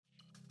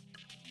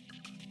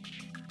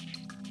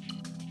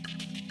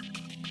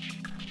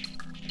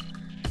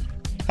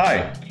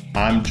Hi,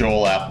 I'm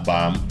Joel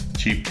Applebaum,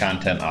 Chief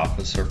Content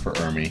Officer for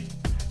IRMI.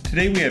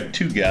 Today we have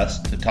two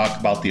guests to talk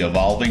about the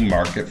evolving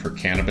market for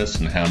cannabis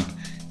and hemp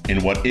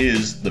in what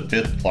is the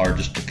fifth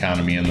largest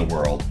economy in the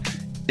world,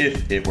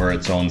 if it were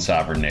its own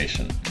sovereign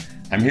nation.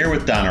 I'm here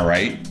with Donna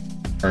Wright,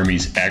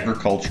 IRMI's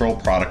Agricultural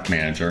Product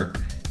Manager,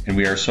 and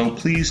we are so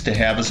pleased to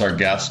have as our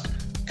guest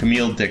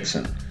Camille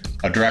Dixon,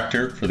 a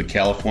Director for the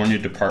California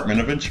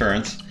Department of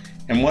Insurance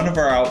and one of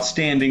our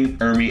outstanding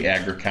IRMI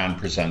Agricon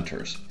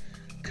presenters.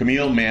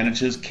 Camille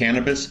manages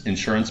cannabis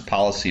insurance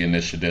policy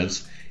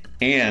initiatives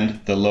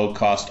and the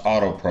low-cost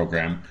auto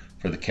program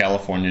for the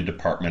California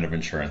Department of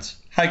Insurance.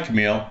 Hi,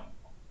 Camille.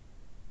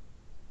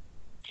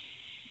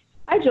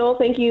 Hi, Joel.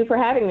 Thank you for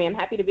having me. I'm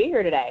happy to be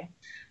here today.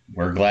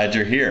 We're glad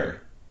you're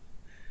here.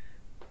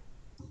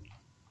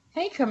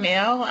 Hey,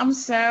 Camille. I'm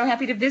so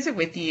happy to visit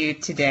with you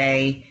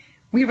today.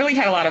 We really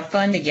had a lot of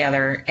fun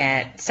together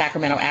at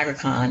Sacramento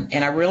Agricon,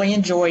 and I really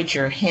enjoyed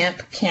your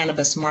hemp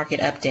cannabis market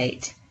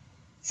update.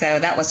 So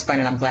that was fun,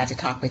 and I'm glad to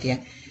talk with you.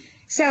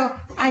 So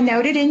I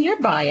noted in your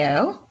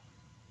bio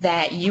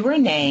that you were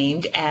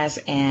named as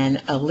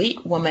an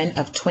Elite Woman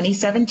of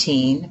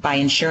 2017 by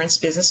Insurance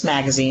Business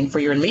Magazine for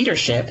your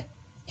leadership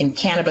in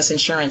cannabis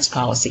insurance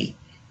policy.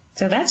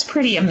 So that's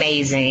pretty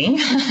amazing.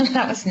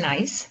 That was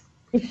nice.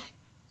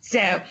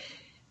 So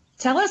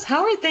tell us,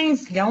 how are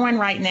things going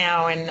right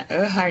now in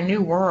our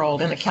new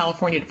world in the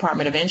California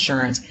Department of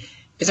Insurance?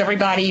 Is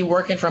everybody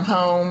working from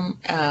home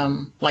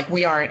like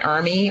we are at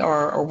IRMI,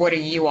 or what are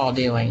you all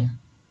doing?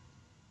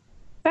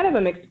 Kind of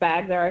a mixed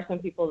bag. There are some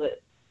people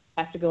that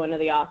have to go into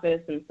the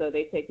office, and so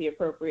they take the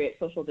appropriate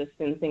social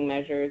distancing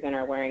measures and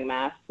are wearing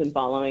masks and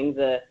following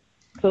the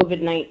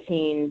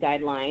COVID-19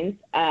 guidelines.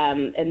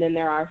 And then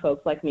there are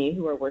folks like me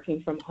who are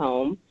working from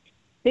home.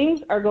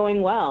 Things are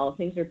going well.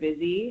 Things are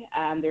busy.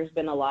 There's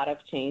been a lot of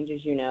change,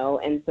 as you know,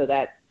 and so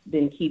that's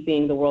been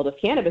keeping the world of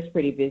cannabis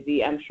pretty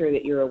busy. I'm sure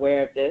that you're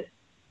aware of this.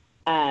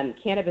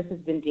 Cannabis has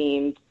been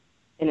deemed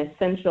an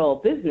essential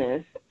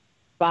business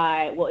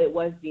it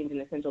was deemed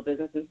an essential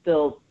business and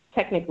still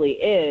technically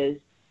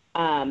is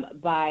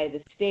by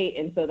the state.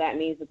 And so that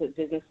means that the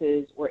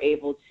businesses were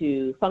able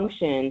to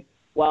function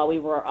while we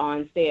were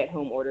on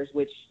stay-at-home orders,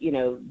 which,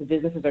 the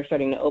businesses are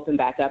starting to open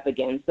back up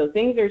again. So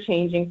things are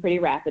changing pretty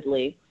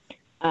rapidly.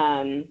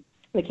 The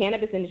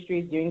cannabis industry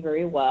is doing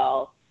very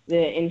well.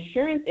 The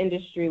insurance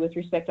industry, with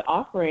respect to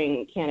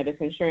offering cannabis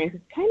insurance,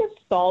 has kind of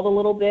stalled a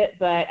little bit,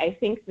 but I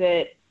think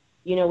that,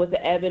 with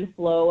the ebb and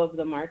flow of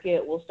the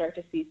market, we'll start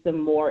to see some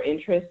more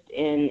interest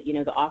in,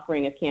 the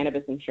offering of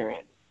cannabis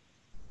insurance.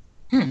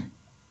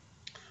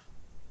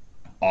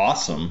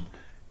 Awesome.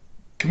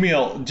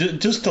 Camille,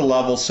 just to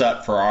level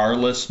set for our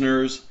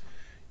listeners,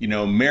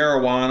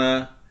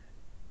 marijuana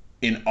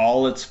in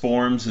all its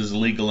forms is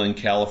legal in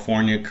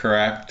California,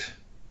 correct?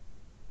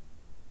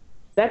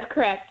 That's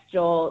correct,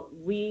 Joel.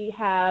 We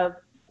have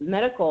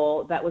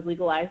medical that was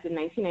legalized in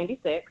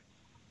 1996,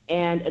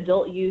 and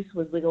adult use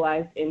was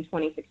legalized in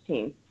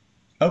 2016.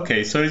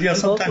 Okay, so yeah,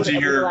 sometimes you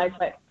hear...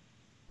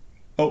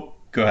 Oh,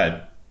 go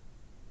ahead.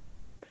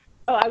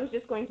 Oh, I was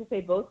just going to say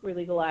both were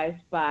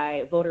legalized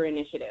by voter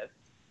initiative.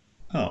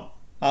 Oh,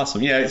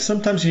 awesome. Yeah,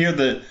 sometimes you hear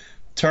the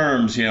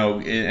terms,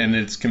 and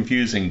it's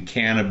confusing,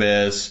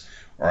 cannabis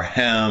or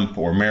hemp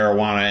or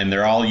marijuana, and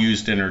they're all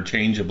used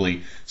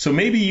interchangeably. So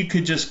maybe you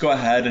could just go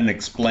ahead and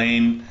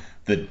explain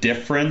the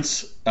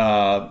difference,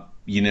 from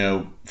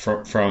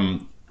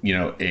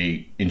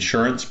a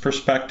insurance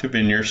perspective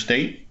in your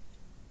state?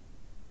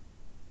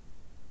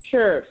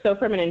 Sure. So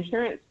from an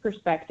insurance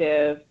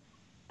perspective,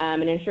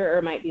 an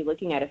insurer might be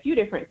looking at a few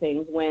different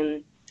things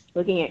when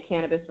looking at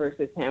cannabis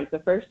versus hemp. The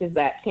first is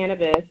that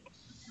cannabis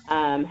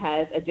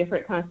has a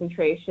different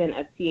concentration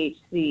of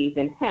THC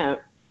than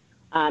hemp.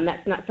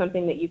 That's not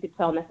something that you could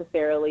tell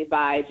necessarily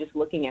by just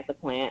looking at the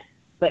plant,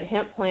 but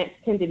hemp plants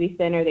tend to be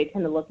thinner. They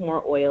tend to look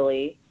more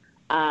oily.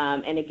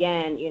 And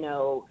again,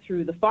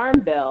 through the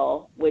Farm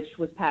Bill, which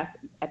was passed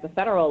at the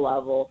federal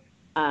level,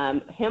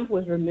 hemp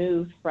was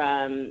removed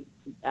from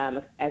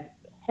the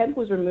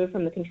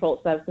Controlled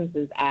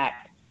Substances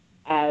Act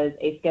as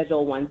a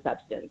Schedule I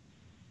substance.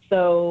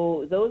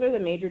 So those are the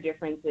major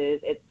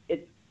differences.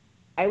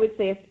 I would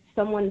say if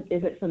someone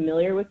isn't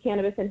familiar with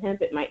cannabis and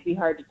hemp, it might be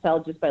hard to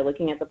tell just by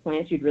looking at the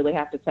plants. You'd really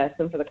have to test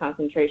them for the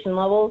concentration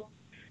levels.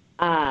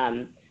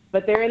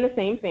 But they're in the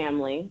same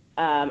family.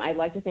 I'd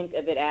like to think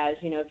of it as,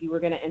 if you were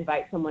going to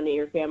invite someone to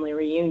your family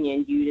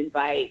reunion, you'd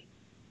invite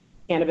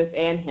cannabis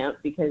and hemp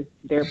because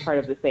they're part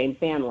of the same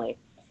family.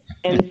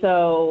 And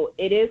so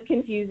it is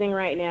confusing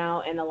right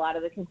now, and a lot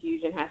of the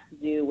confusion has to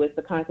do with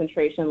the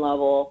concentration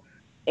level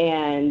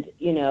and,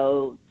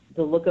 the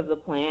look of the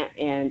plant.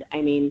 And,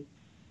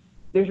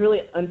 there's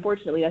really,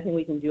 unfortunately, nothing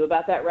we can do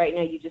about that right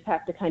now. You just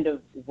have to kind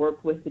of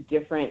work with the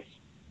different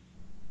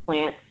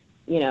plants,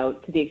 to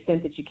the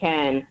extent that you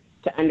can,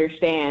 to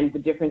understand the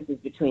differences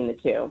between the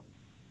two.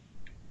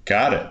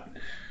 Got it.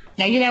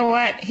 Now, you know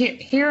what?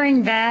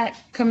 Hearing that,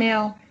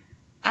 Camille,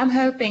 I'm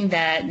hoping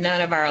that none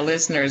of our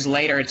listeners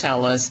later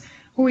tell us,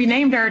 we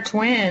named our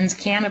twins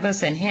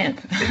Cannabis and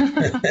Hemp.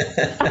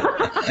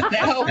 The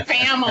whole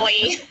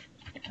family.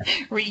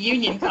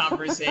 Reunion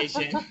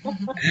conversation.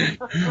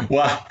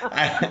 Well,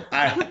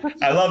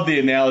 I love the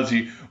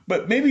analogy,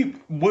 but maybe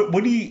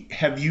what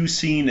have you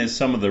seen as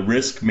some of the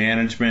risk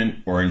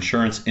management or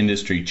insurance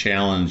industry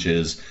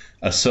challenges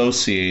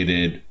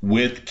associated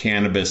with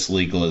cannabis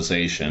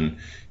legalization?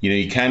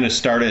 You kind of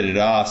started it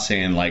off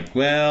saying like,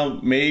 well,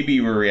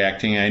 maybe we're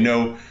reacting. I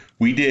know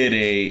we did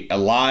a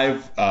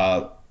live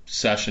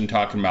session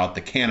talking about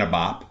the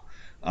Cannabop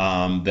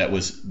that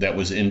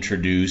was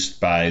introduced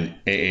by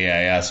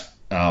AAIS,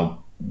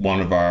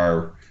 one of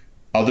our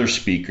other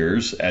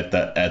speakers at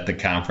the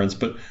conference.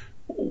 But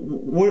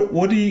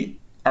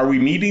are we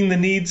meeting the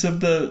needs of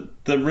the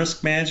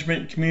risk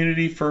management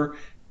community for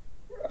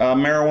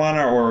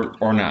marijuana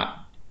or not?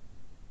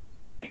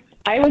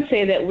 I would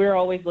say that we're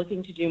always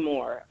looking to do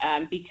more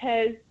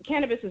because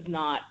cannabis is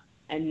not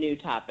a new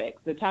topic.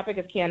 The topic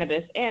of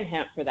cannabis and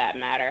hemp, for that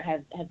matter,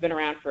 has been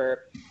around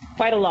for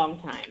quite a long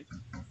time.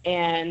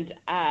 And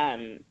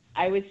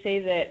I would say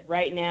that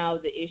right now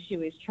the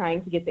issue is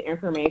trying to get the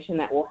information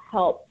that will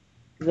help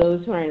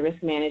those who are in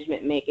risk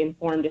management make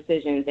informed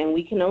decisions. And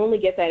we can only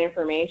get that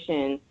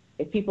information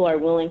if people are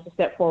willing to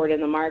step forward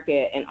in the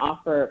market and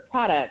offer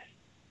products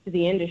to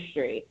the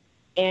industry.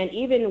 And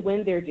even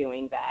when they're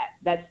doing that,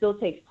 that still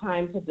takes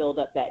time to build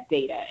up that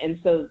data. And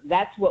so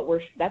that's what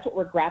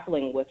we're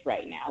grappling with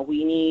right now.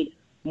 We need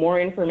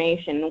more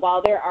information. And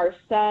while there are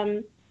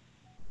some,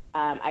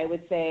 I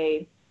would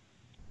say,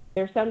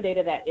 there's some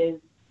data that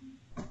is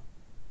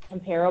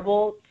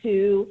comparable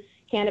to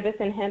cannabis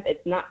and hemp,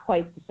 it's not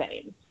quite the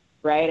same,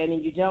 right? I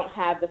mean, you don't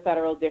have the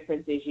federal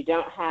differences. You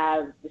don't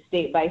have the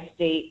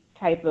state-by-state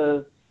type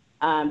of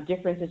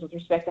differences with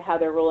respect to how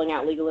they're rolling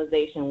out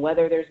legalization,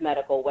 whether there's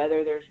medical,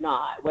 whether there's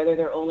not, whether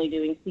they're only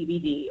doing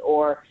CBD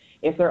or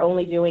if they're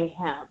only doing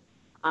hemp.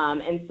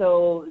 And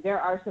so there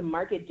are some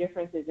market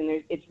differences,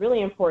 and it's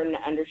really important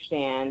to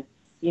understand,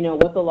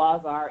 what the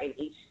laws are in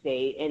each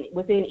state. And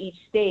within each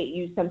state,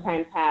 you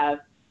sometimes have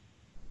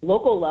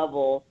local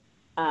level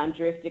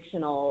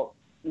jurisdictional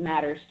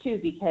matters too,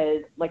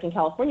 because like in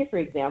California, for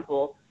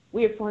example,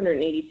 we have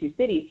 482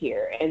 cities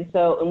here, and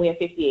we have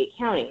 58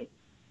 counties.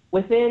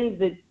 Within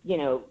the,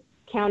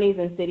 counties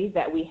and cities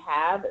that we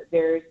have,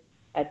 there's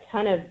a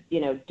ton of,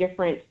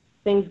 different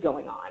things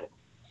going on.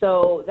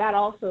 So that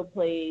also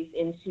plays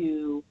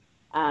into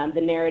the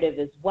narrative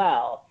as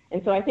well.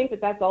 And so I think that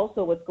that's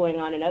also what's going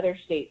on in other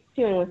states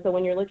too. And so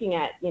when you're looking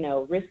at,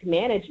 risk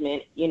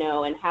management,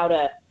 and how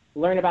to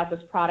learn about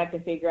this product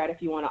and figure out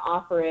if you want to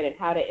offer it and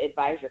how to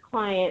advise your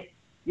client,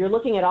 you're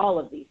looking at all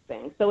of these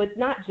things. So it's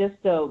not just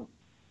a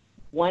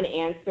one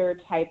answer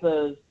type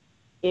of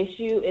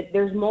issue.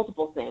 There's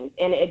multiple things.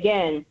 And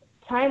again,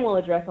 time will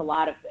address a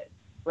lot of this,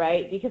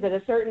 right? Because at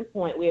a certain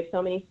point, we have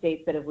so many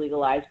states that have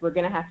legalized, we're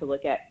going to have to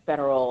look at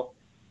federal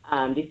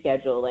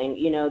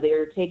descheduling.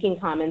 They're taking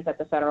comments at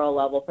the federal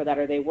level for that,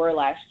 or they were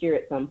last year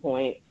at some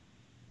point.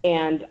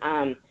 And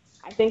I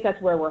think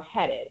that's where we're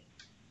headed.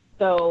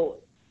 So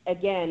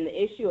again,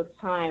 the issue of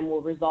time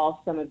will resolve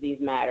some of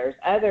these matters.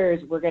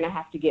 Others, we're going to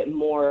have to get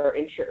more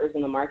insurers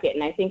in the market.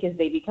 And I think as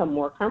they become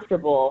more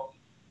comfortable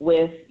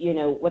with,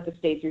 what the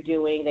states are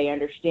doing, they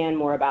understand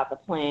more about the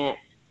plant.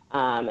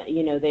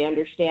 They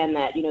understand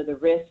that, the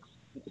risks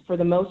for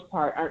the most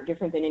part aren't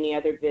different than any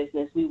other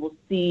business. We will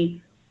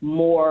see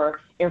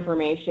more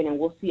information and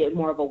we'll see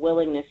more of a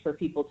willingness for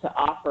people to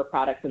offer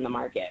products in the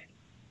market.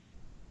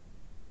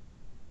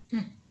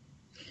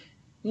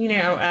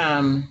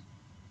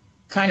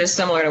 Kind of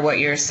similar to what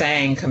you're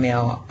saying,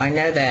 Camille, I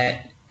know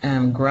that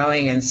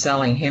growing and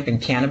selling hemp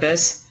and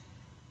cannabis,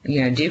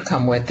 do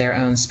come with their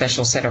own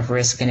special set of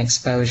risk and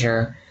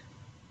exposure.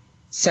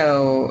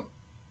 So,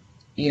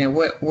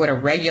 what would a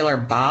regular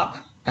BOP,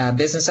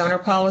 business owner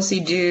policy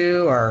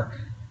do? Or,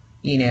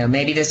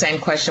 maybe the same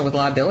question with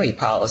liability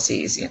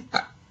policies.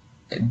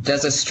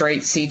 Does a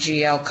straight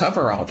CGL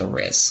cover all the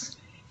risks?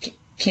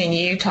 Can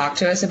you talk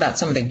to us about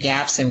some of the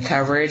gaps in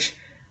coverage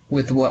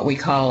with what we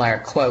call our,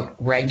 quote,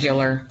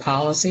 regular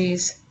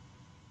policies?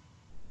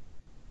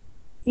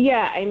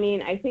 Yeah,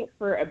 I think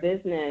for a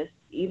business,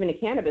 even a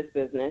cannabis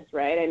business,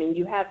 right?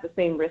 You have the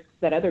same risks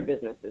that other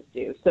businesses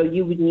do. So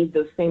you would need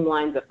those same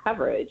lines of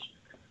coverage.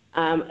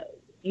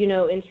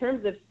 In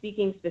terms of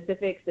speaking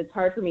specifics, it's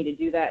hard for me to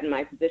do that in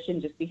my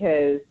position just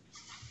because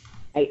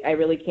I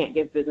really can't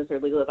give business or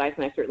legal advice,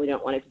 and I certainly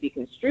don't want it to be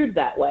construed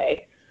that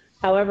way.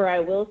 However, I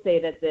will say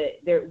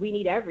that we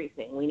need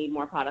everything. We need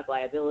more product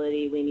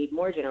liability. We need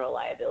more general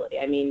liability.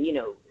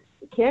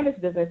 Cannabis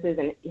businesses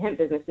and hemp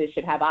businesses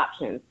should have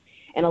options.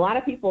 And a lot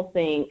of people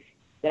think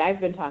that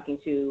I've been talking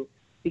to,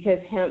 because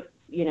hemp,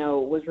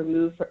 was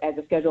removed as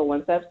a Schedule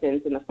I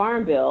substance in the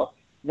Farm Bill,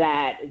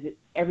 that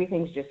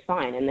everything's just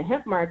fine. And the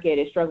hemp market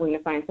is struggling to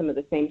find some of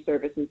the same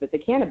services that the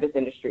cannabis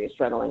industry is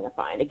struggling to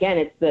find. Again,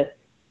 it's the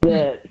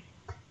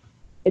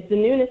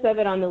newness of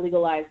it on the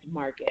legalized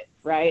market,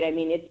 right?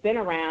 It's been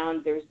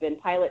around. There's been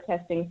pilot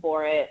testing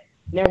for it.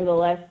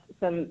 Nevertheless,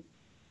 some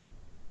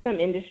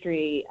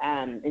industry,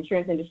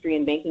 insurance industry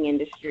and banking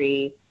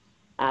industry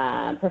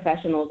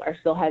professionals are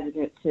still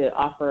hesitant to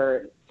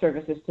offer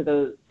services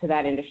to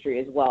that industry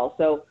as well.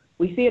 So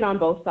we see it on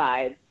both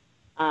sides.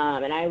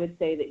 And I would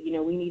say that,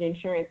 we need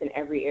insurance in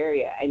every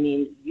area. I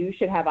mean, you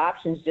should have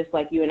options just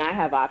like you and I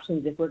have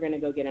options. If we're going to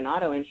go get an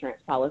auto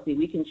insurance policy,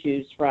 we can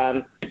choose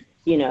from,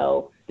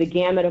 the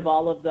gamut of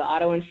all of the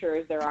auto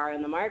insurers there are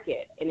in the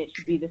market. And it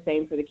should be the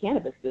same for the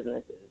cannabis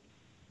businesses.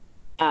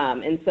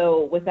 And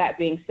so with that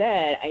being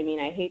said, I mean,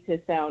 I hate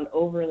to sound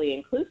overly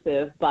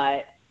inclusive,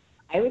 but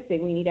I would say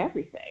we need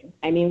everything.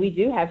 I mean, we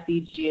do have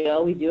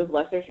CGL, we do have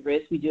lesser's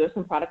risk, we do have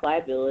some product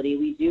liability,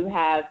 we do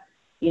have,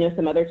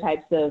 some other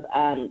types of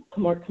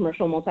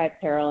commercial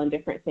multi-peril and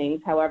different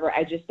things. However,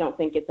 I just don't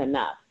think it's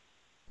enough.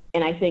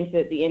 And I think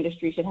that the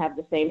industry should have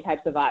the same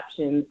types of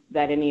options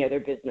that any other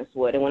business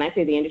would. And when I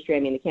say the industry, I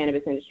mean the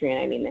cannabis industry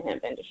and I mean the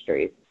hemp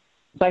industry.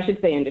 So I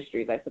should say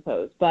industries, I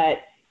suppose. But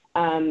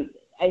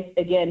I,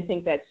 again,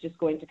 think that's just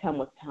going to come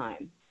with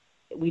time.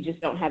 We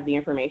just don't have the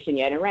information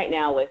yet. And right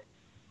now, with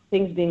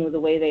things being the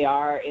way they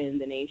are in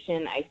the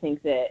nation, I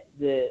think that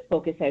the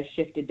focus has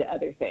shifted to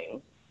other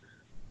things.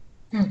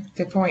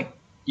 Good point.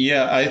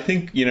 Yeah, I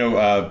think,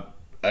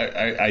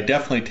 I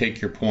definitely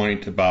take your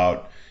point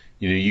about,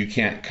 you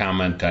can't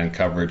comment on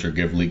coverage or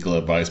give legal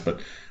advice,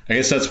 but I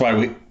guess that's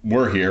why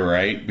we're here,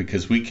 right?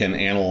 Because we can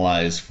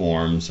analyze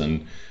forms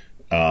and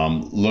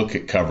look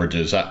at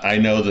coverages. I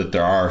know that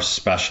there are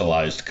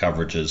specialized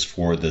coverages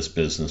for this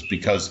business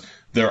because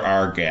there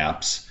are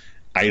gaps.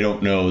 I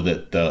don't know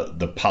that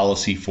the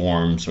policy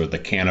forms or the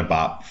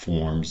CANABOP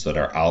forms that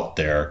are out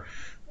there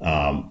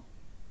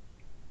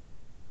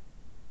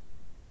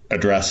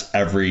address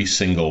every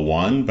single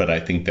one, but I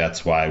think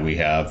that's why we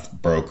have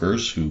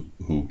brokers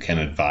who can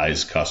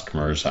advise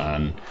customers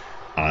on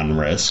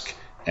risk,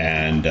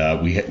 and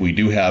we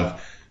do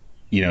have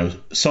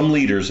some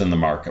leaders in the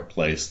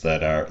marketplace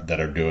that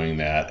are doing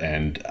that,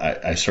 and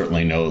I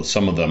certainly know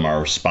some of them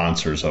are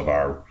sponsors of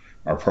our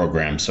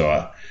program.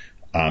 So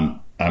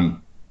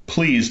I'm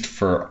pleased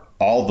for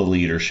all the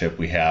leadership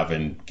we have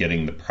in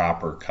getting the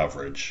proper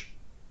coverage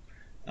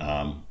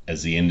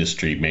as the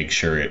industry makes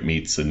sure it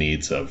meets the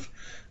needs of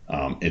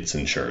its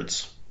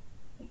insureds.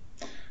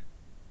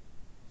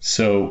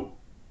 So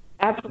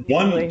Absolutely.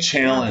 One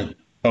challenge.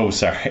 Oh,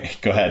 sorry.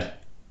 Go ahead.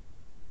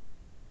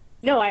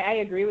 No, I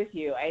agree with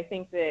you. I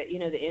think that,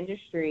 the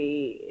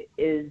industry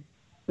is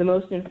the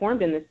most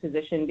informed in this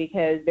position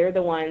because they're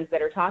the ones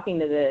that are talking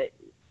to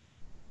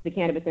the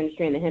cannabis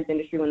industry and the hemp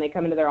industry when they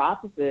come into their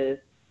offices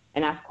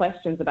and ask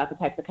questions about the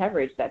types of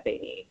coverage that they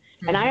need.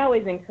 Mm-hmm. And I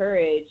always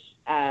encourage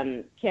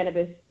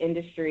cannabis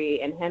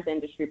industry and hemp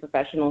industry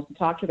professionals to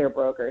talk to their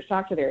brokers,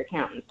 talk to their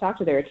accountants, talk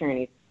to their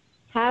attorneys,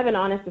 have an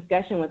honest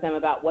discussion with them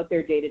about what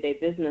their day-to-day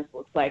business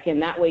looks like.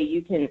 And that way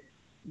you can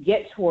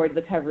get toward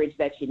the coverage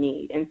that you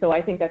need. And so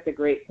I think that's a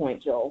great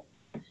point, Joel.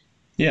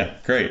 Yeah,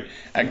 great.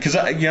 Because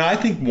I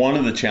think one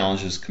of the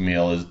challenges,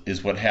 Camille,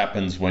 is what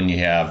happens when you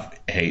have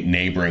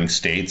neighboring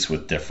states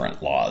with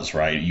different laws,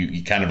 right?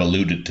 You kind of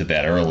alluded to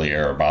that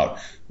earlier about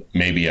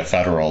maybe a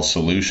federal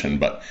solution,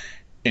 but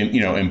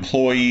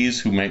employees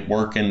who might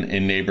work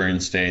in neighboring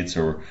states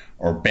or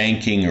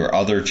banking or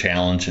other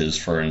challenges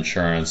for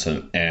insurance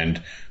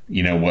and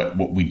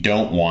what we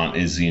don't want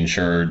is the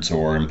insureds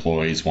or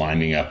employees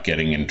winding up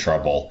getting in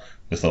trouble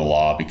with the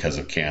law because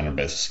of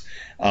cannabis.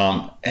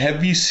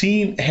 Have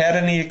you had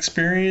any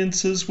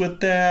experiences with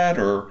that,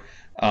 or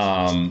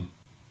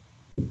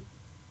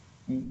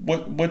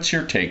what's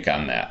your take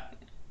on that?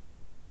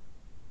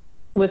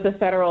 With the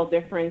federal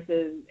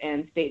differences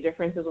and state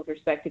differences with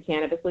respect to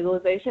cannabis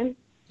legalization?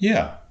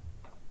 Yeah.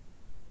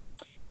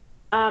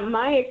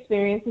 My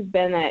experience has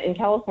been that in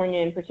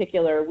California in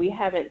particular, we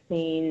haven't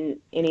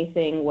seen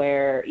anything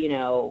where, we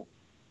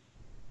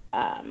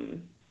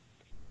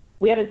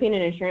haven't seen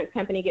an insurance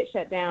company get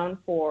shut down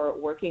for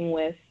working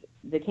with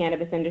the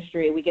cannabis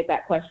industry. We get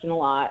that question a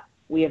lot.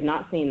 We have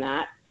not seen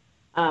that.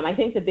 I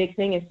think the big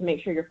thing is to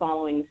make sure you're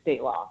following the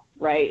state law,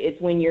 right? It's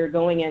when you're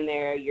going in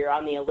there, you're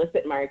on the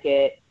illicit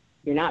market,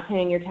 you're not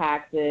paying your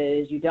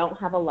taxes, you don't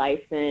have a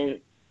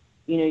license,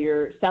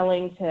 you're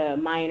selling to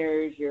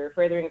minors, you're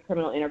furthering a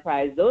criminal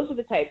enterprise. Those are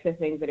the types of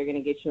things that are going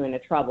to get you into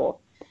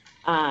trouble.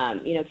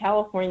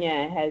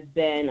 California has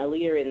been a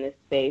leader in this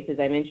space. As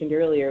I mentioned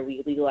earlier,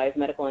 we legalized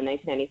medical in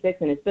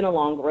 1996, and it's been a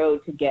long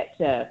road to get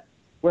to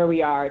where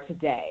we are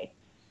today.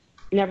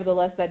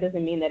 Nevertheless, that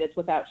doesn't mean that it's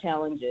without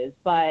challenges.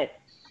 But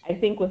I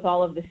think with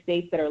all of the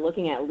states that are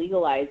looking at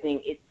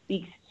legalizing, it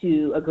speaks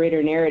to a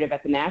greater narrative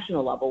at the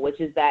national level, which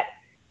is that,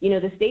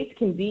 the states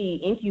can be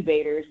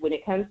incubators when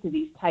it comes to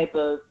these type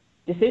of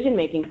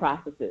decision-making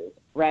processes,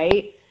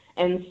 right?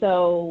 And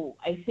so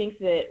I think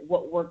that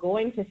what we're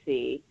going to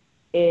see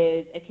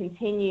is a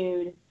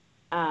continued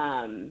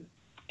hands-off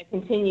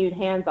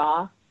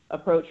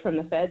approach from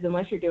the feds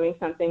unless you're doing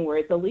something where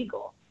it's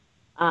illegal.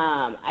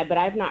 But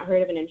I've not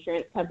heard of an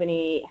insurance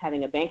company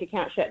having a bank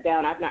account shut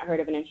down. I've not heard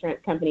of an insurance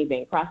company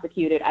being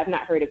prosecuted.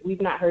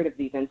 We've not heard of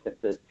these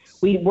instances.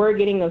 We were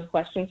getting those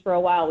questions for a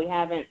while. We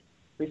haven't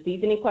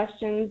received any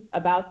questions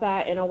about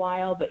that in a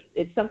while, but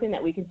it's something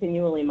that we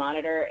continually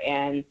monitor.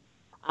 And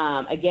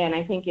again,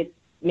 I think it's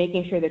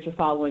making sure that you're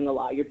following the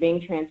law. You're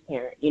being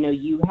transparent.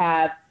 You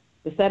have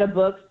the set of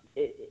books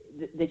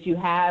that you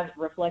have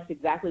reflects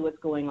exactly what's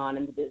going on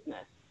in the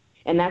business.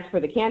 And that's for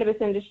the cannabis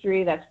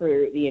industry. That's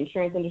for the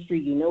insurance industry.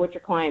 You know what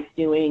your client's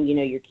doing. You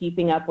know, you're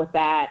keeping up with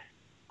that.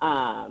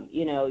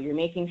 You know, you're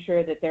making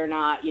sure that they're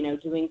not, you know,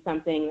 doing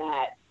something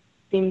that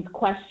seems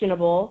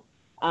questionable.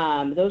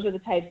 Those are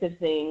the types of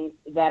things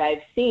that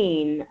I've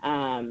seen,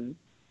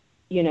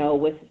 you know,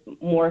 with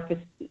more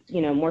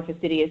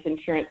fastidious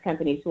insurance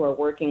companies who are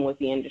working with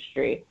the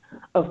industry.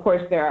 Of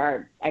course,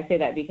 I say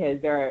that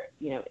because there are,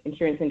 you know,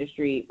 insurance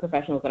industry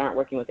professionals that aren't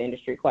working with the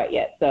industry quite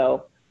yet.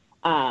 So,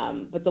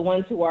 but the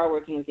ones who are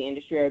working with the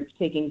industry are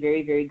taking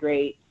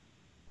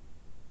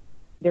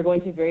they're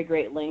going to very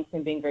great lengths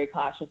and being very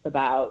cautious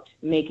about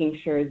making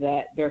sure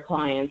that their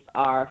clients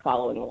are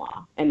following the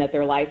law and that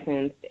they're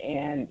licensed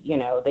and, you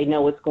know, they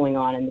know what's going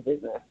on in the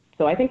business.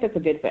 So I think that's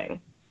a good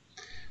thing.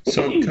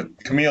 So,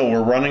 Camille,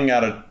 we're running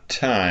out of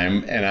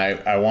time, and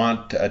I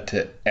want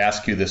to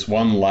ask you this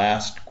one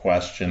last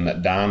question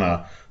that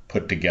Donna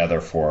put together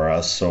for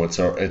us. So it's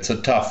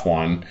a tough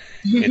one.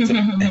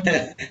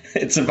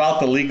 It's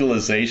about the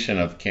legalization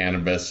of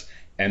cannabis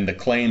and the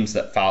claims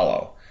that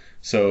follow.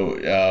 So,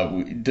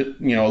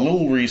 you know, a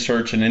little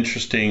research, an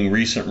interesting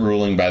recent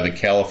ruling by the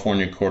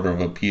California Court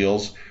of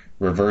Appeals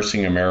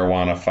reversing a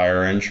marijuana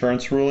fire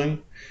insurance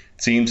ruling.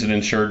 It seems an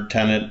insured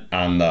tenant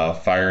on the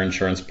fire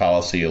insurance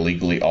policy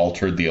illegally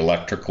altered the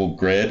electrical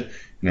grid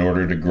in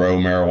order to grow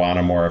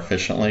marijuana more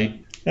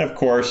efficiently. And of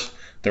course,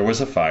 there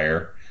was a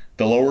fire.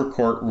 The lower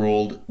court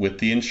ruled with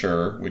the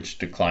insurer, which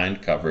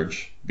declined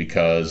coverage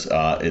because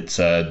it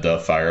said the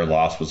fire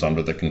loss was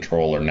under the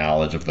control or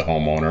knowledge of the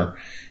homeowner,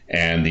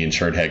 and the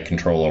insured had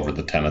control over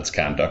the tenant's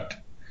conduct.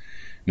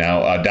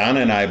 Now, Donna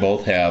and I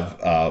both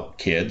have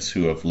kids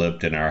who have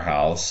lived in our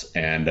house.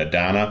 And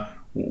Donna,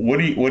 what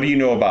do you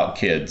know about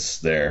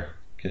kids there?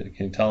 Can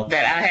you tell?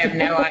 That I have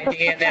no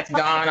idea that's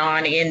gone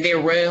on in their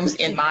rooms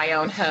in my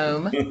own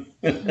home.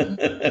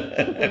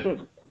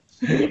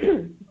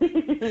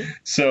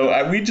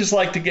 So we'd just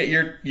like to get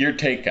your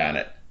take on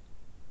it.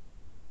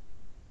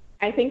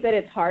 I think that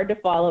it's hard to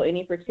follow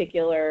any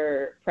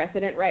particular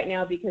precedent right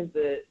now because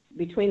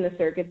between the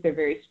circuits, they're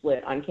very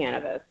split on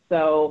cannabis.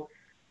 So,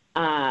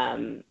 I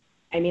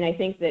mean, I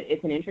think that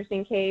it's an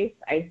interesting case.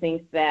 I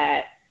think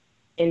that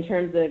in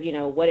terms of, you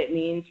know, what it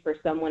means for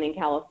someone in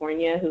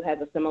California who has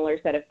a similar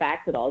set of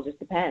facts, it all just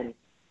depends.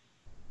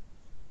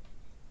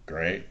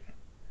 Great.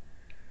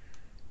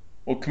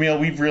 Well, Camille,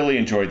 we've really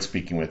enjoyed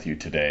speaking with you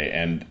today.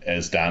 And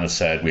as Donna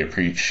said, we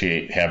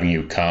appreciate having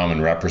you come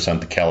and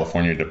represent the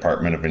California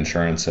Department of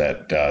Insurance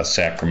at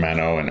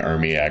Sacramento and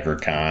ERMI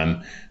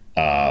AgriCon.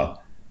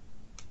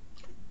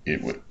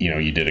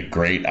 You did a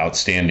great,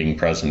 outstanding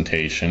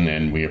presentation,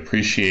 and we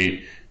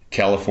appreciate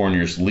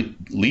California's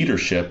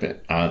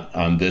leadership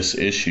on this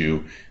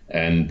issue.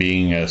 And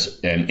being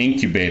an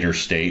incubator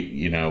state,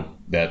 you know,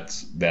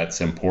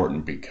 that's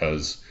important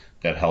because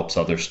that helps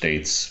other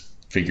states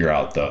figure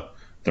out the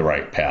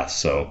right path.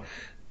 So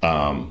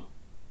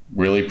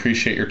really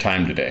appreciate your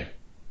time today.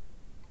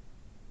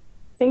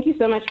 Thank you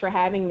so much for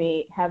having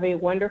me. Have a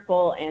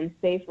wonderful and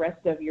safe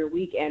rest of your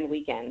week and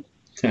weekend.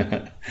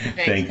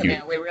 Thank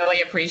you. We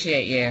really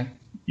appreciate you.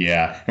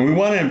 Yeah. And we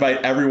want to invite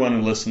everyone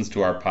who listens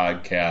to our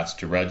podcast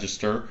to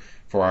register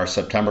for our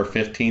September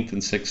 15th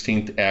and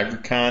 16th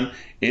AgriCon.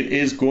 It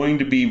is going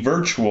to be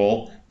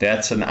virtual.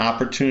 That's an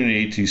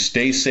opportunity to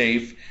stay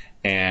safe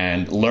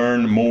and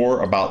learn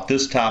more about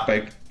this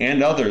topic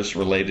and others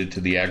related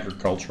to the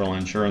agricultural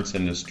insurance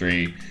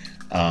industry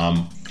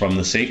from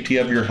the safety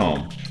of your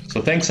home.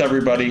 So thanks,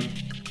 everybody.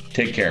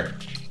 Take care.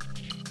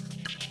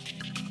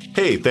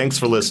 Hey, thanks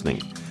for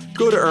listening.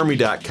 Go to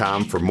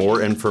ERMI.com for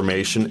more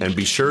information and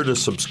be sure to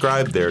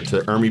subscribe there to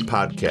ERMI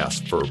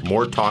Podcast for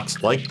more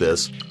talks like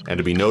this and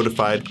to be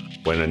notified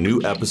when a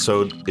new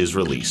episode is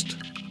released.